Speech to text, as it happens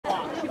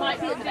might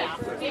be in that.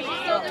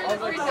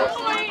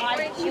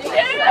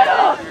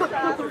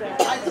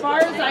 As far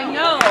as I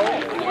know,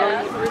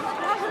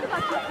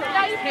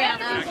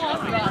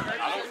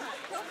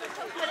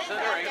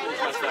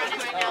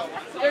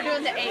 they're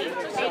doing the 8.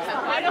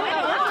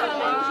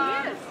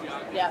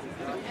 Yep.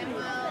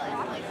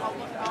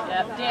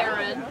 Yep,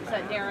 Darin. Is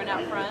that Darin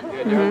out front?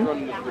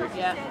 Mm-hmm.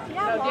 Yeah.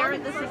 So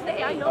Darin, this is the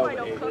 8. I know I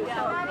don't cook. Is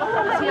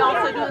he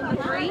also doing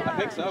the 3? I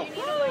think so.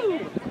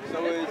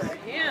 So is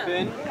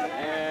Finn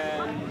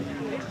and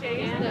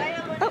Shannon.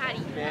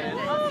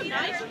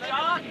 Nice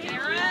job,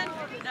 Darin.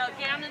 No,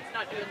 Gannon's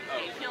not doing the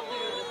 8. He'll do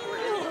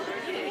the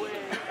 3.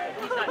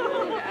 He's not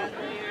doing the 8.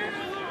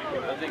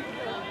 I think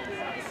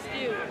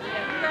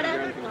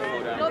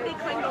Don't be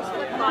kind of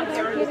flip-flops.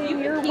 Getting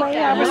your way.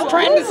 I was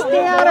trying to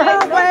stay out of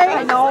her way.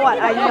 I know it.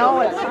 I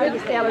know it. Trying to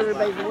stay out of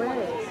everybody's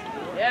way.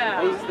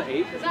 Yeah. this is the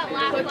 8.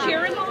 So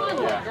cheer him on,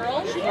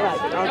 girls. I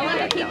want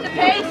to keep the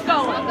pace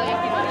going.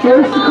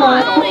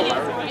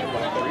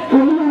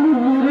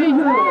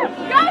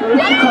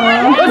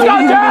 Let's go,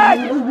 Dad!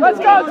 Let's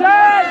go,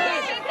 Dad!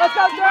 Let's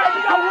go, Dad!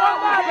 You got one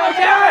lap! Go,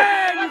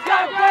 Dad! You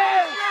got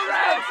Finn!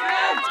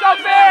 Let's go,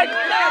 Finn!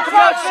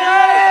 Come on,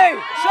 Shane!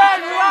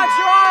 Shane, relax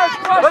your arms!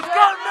 Let's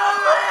go,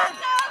 Nolan!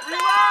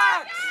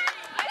 Relax!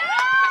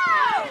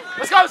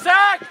 Let's go,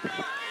 Zach!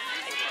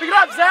 Pick it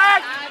up,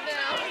 Zach!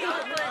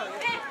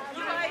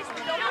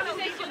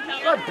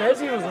 How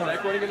busy was that?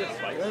 Zach, want to get a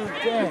spike?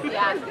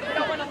 Yeah, you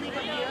don't want to leave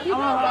him here.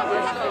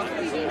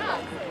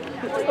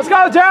 Let's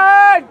go,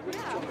 Darren!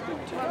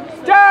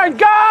 Darren,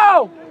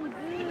 go!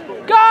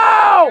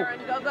 Go!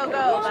 Go, go,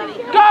 go, buddy.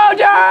 Go,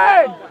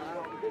 Darren!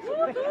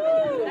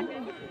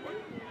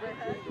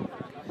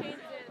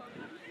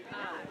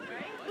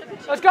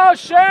 Let's go,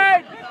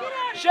 Shane!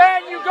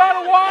 Shane, you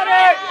gotta want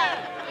it!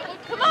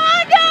 Come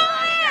on, do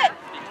it!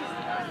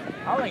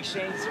 I don't think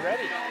Shane's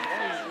ready.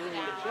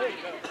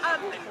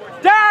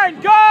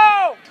 Darren,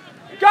 go!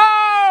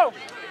 Go!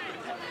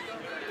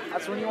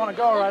 That's when you want to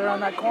go, right around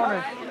that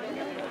corner.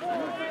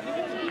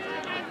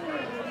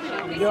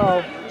 There we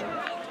go.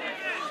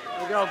 There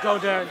we go. Go,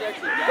 Darren.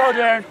 Go,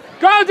 Darren.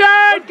 Go,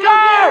 Darren! Go!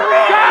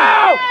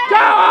 Go!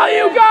 Go! All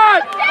you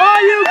got!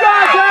 All you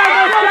got,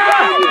 Darren! Let's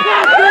go!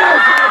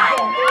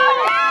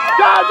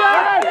 Go,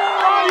 Darren!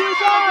 All you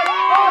got!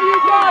 All you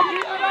got!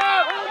 Keep it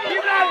up!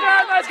 Keep it up,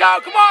 Darren! Let's go!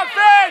 Come on,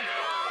 Finn!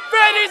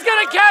 Finn, he's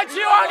gonna catch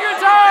you on your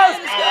toes!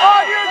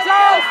 On your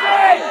toes,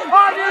 Finn!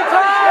 On your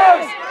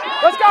toes!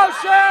 Let's go,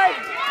 Shane!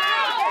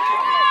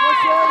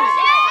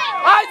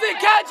 Isaac,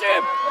 catch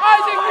him!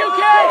 Isaac, you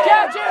can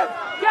catch him!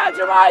 Catch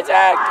him,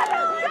 Isaac!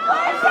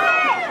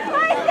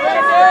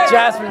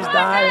 Jasper's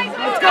dying.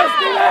 Let's go,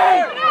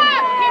 Steven!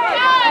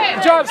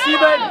 Good job,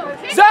 Steven!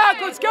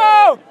 Zach, let's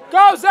go!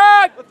 Go,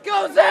 Zach! Let's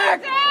go,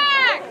 Zach!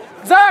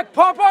 Zach,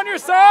 pump on your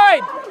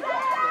side!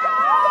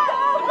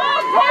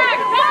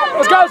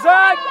 Let's go,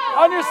 Zach!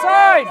 On your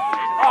side!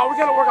 Oh, we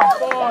gotta work on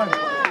form.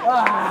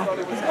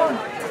 Let's go.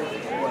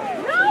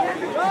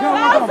 We gotta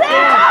work on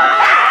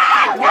form.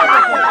 I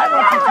don't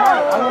want to be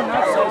tired. I don't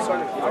want to say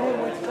sorry. I don't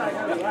want to be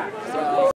tired.